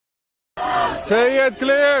Say it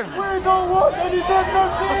clear.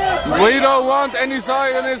 We don't want any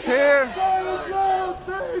Zionists here.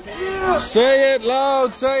 Say it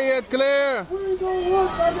loud, say it clear.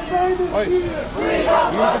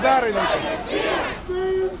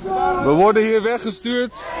 We worden hier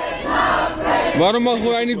weggestuurd. Waarom mogen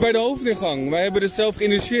wij niet bij de hoofdingang? Wij hebben dit zelf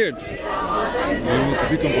geïnitieerd.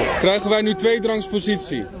 Krijgen wij nu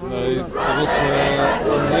tweedrangspositie? Nee, dat wordt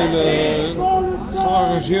een hele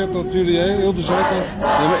gearrangeerd dat jullie heel de zijkant.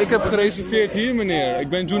 Ja, maar ik heb gereserveerd hier, meneer. Ik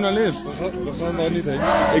ben journalist. We gaan daar niet heen.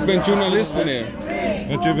 Ik ben journalist, meneer.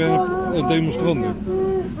 Want je bent een demonstrant nu.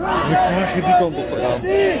 En ik vraag je die kant op te gaan.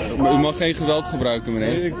 Maar u mag geen geweld gebruiken,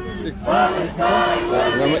 meneer. Nee, ik vraag je die kant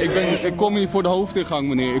op. Ja, maar ik kom hier voor de hoofdingang,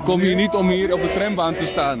 meneer. Ik kom hier niet om hier op de trambaan te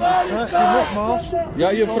staan. Ik vraag je nogmaals. Ja,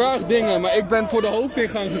 je vraagt dingen, maar ik ben voor de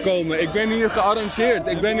hoofdingang gekomen. Ik ben hier gearrangeerd.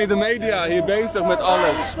 Ik ben in de media hier bezig met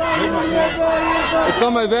alles. Ik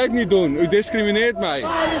kan mijn werk niet doen. U discrimineert mij.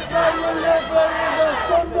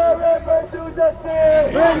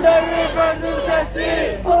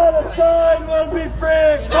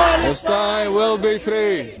 Palestine will be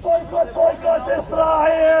free. Boycott,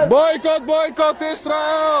 boycott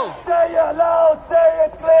Israel. Say it loud, say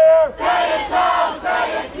it clear. Say it loud, say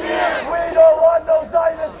it clear. We don't want no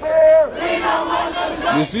Zionists here. We don't want no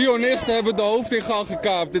Zionists. De Zionisten hebben de hoofdingang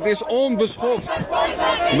gekaapt. Dit is onbeschoft.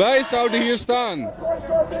 Wij zouden hier staan.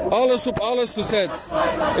 Alles op alles gezet.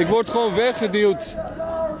 Ik word gewoon weggeduwd.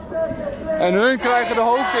 En hun krijgen de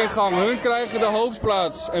hoofdingang, hun krijgen de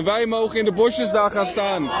hoofdplaats. En wij mogen in de bosjes daar gaan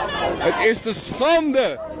staan. Het is de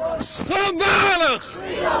schande. Schandalig!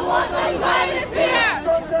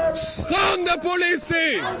 Schande,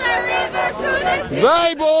 politie!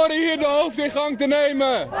 Wij behoren hier de hoofdingang te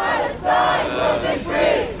nemen.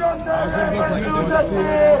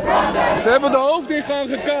 Ze hebben de hoofdingang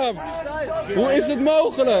gekaapt. Hoe is het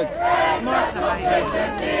mogelijk?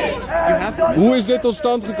 Hoe is dit tot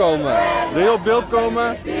stand gekomen? Wil je op beeld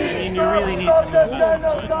komen?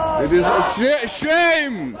 Dit is een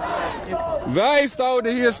shame! Wij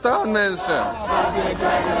zouden hier staan, mensen.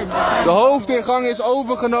 De hoofdingang is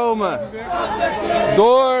overgenomen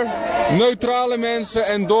door neutrale mensen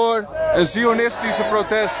en door een zionistische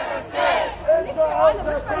protest.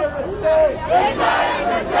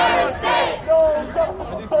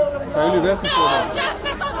 Zijn jullie weggekomen?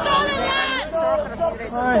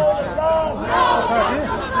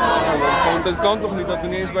 Dat kan toch niet dat we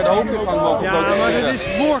niet eens bij de hoofdingang mogen? Ja, maar dat is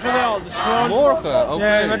morgen wel. Dat is gewoon... Morgen? Oké.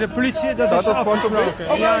 Nee, maar de politie, dat is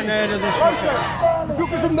afgesproken. Ja, nee, dat is...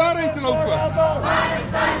 Zoek eens om daarheen te lopen.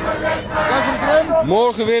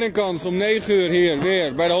 Morgen weer een kans om 9 uur hier,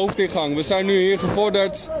 weer bij de hoofdingang. We zijn nu hier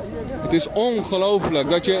gevorderd. Het is ongelooflijk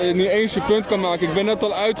dat je niet eens je punt kan maken. Ik ben net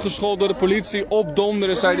al uitgescholden door de politie. Op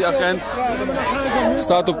donderen, zei die agent.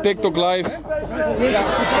 Staat op TikTok live.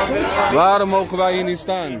 Waarom mogen wij hier niet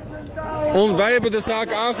staan? Wij hebben de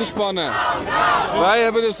zaak aangespannen. Wij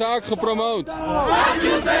hebben de zaak gepromoot.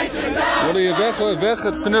 We worden hier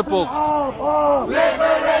weggeknuppeld.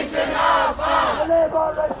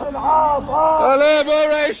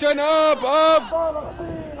 Liberation up, up!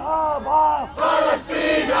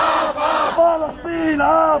 Palestine up, up! Palestine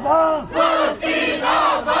up, up! Palestine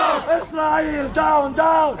up, up! Israel down,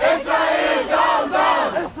 down! Israel down,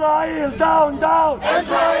 down! Israel down, down!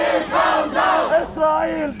 Israel down, down!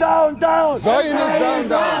 Israel down, down! Zionism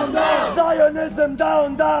down, down! Zionism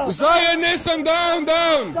down, down! Zionism down,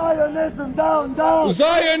 down! Zionism down, down!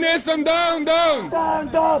 Zionism down, down!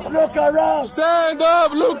 Stand up, look around! Stand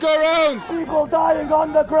up, look around! People dying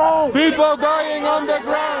on the ground! People dying on the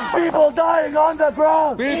ground! People dying on the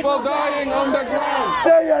ground! People dying on the ground!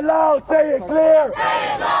 Say it loud, say it clear! Say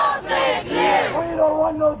it loud, say it clear! We don't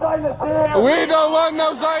want no Zionists here! We don't want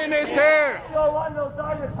no Zionists here! We don't want no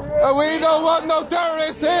Zionists here! We don't want no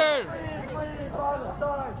terrorists here!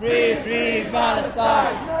 Free, free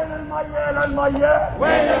Palestine! وين المية للمية؟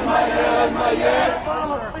 وين المية للمية؟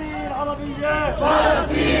 فلسطين عربية!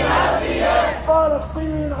 فلسطين عربية!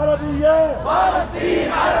 فلسطين عربية!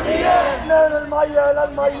 فلسطين عربية! وين المية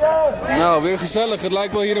للمية؟ Nou, weer gezellig. Het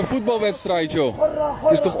lijkt wel hier een voetbalwedstrijd, joh.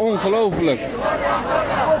 Het is toch ongelooflijk.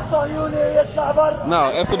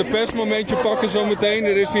 Nou, even de persmomentje pakken zo meteen.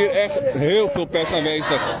 Er is hier echt heel veel pers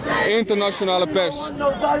aanwezig. Internationale pers. We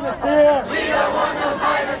don't want no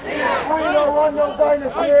Zionists here! We don't want no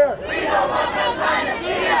Zionists here! We don't want no Zionists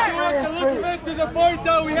here! Let's to the point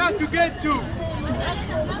that we have to get to.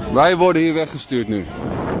 Wij worden hier weggestuurd nu.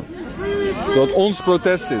 Terwijl het ons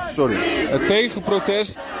protest is, sorry. Het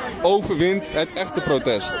tegenprotest overwint het echte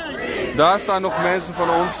protest. Daar staan nog mensen van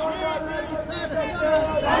ons.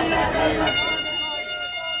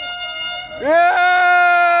 Yay!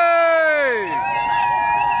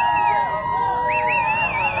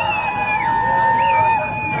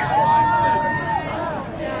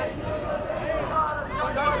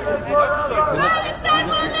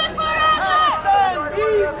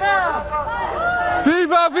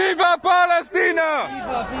 Palestine!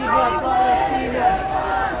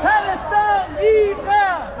 Palestine,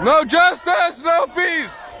 viva! No justice, no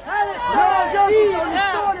peace!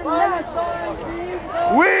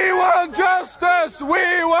 We want justice!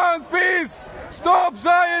 We want peace! Stop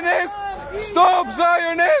Zionists! Stop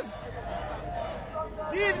Zionists!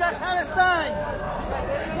 Vive la Palestine!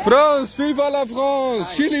 France, viva la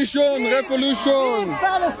France! Chilichon, revolution!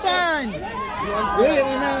 Palestine! Really,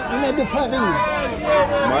 we're not Paris.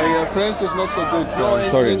 My French is not so good.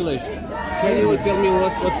 Sorry. English. Can you tell me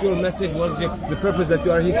what's your message? What's the purpose that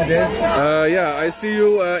you are here today? Yeah, I see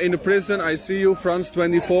you in the prison. I see you, France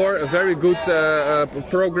 24. Very good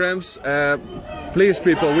programs. Please,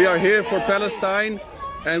 people, we are here for Palestine.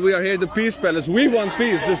 And we are here, the Peace Palace. We want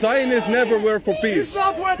peace. The Zionists never were for peace.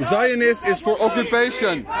 Zionist is for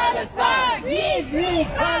occupation.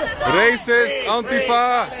 Racist,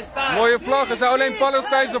 Antifa. Mooie vlaggen. Zijn alleen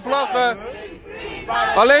Palestijnse vlaggen.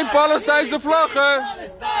 Alleen Palestijnse vlaggen.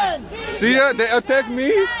 See you? They attack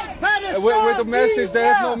me with a message. They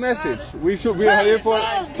have no message. We are here for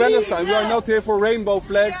Palestine. We are not here for rainbow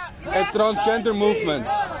flags and transgender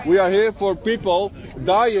movements. We are here for people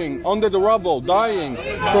dying under the rubble, dying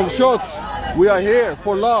from shots. We are here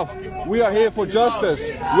for love. We are here for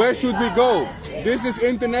justice. Where should we go? This is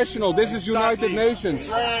international. This is United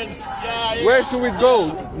Nations. Where should we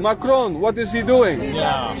go? Macron, what is he doing?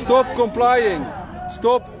 Stop complying.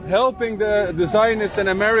 Stop helping the Zionists in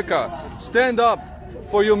America. Stand up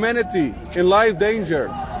for humanity in life danger.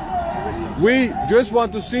 We just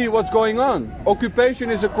want to see what's going on. Occupation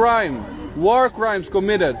is a crime. War crimes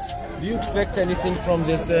committed. Do you expect anything from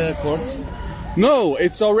this court? No,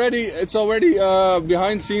 it's already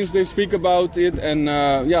behind scenes. They speak about it, and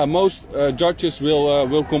yeah, most judges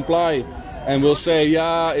will comply and will say,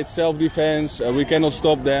 yeah, it's self-defense. We cannot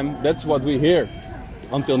stop them. That's what we hear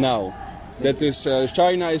until now. That is,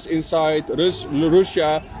 China is inside,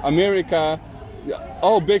 Russia, America,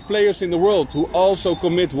 all big players in the world who also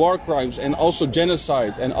commit war crimes and also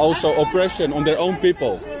genocide and also oppression on their own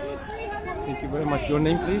people. Thank you very much. Your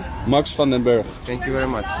name, please? Max van den Berg. Thank you very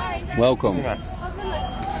much. Welcome.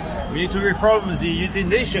 We need to reform the United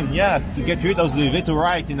Nations, to get rid of the veto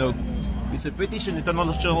right, It's a petition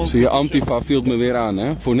international. Zie je, Antifa viel me weer aan,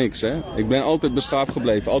 hè? Voor niks, hè? Ik ben altijd beschaafd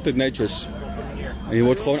gebleven, altijd netjes. En je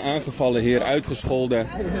wordt gewoon aangevallen hier, uitgescholden.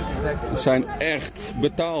 Het zijn echt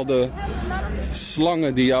betaalde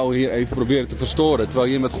slangen die jou hier even proberen te verstoren. Terwijl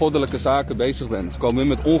je hier met goddelijke zaken bezig bent. Ze komen weer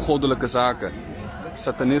met ongoddelijke zaken.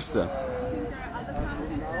 Satanisten.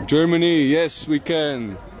 Germany, yes we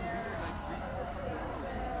can.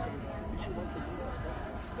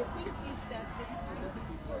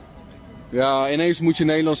 Ja, ineens moet je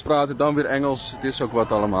Nederlands praten, dan weer Engels. Het is ook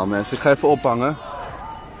wat allemaal, mensen. Ik ga even ophangen.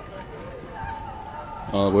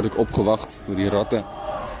 Oh, dan word ik opgewacht door die ratten.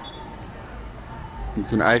 Met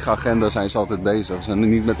hun eigen agenda zijn ze altijd bezig. Ze zijn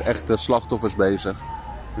niet met echte slachtoffers bezig.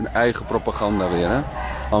 Hun eigen propaganda weer, hè.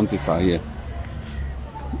 Antifa hier.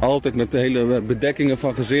 Altijd met de hele bedekkingen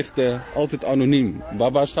van gezichten. Altijd anoniem.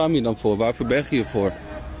 Waar schaam je dan voor? Waar verberg je je voor?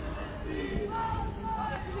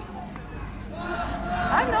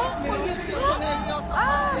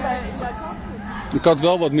 Ik had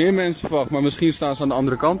wel wat meer mensen verwacht, maar misschien staan ze aan de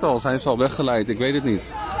andere kant al. Zijn ze al weggeleid? Ik weet het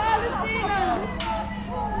niet.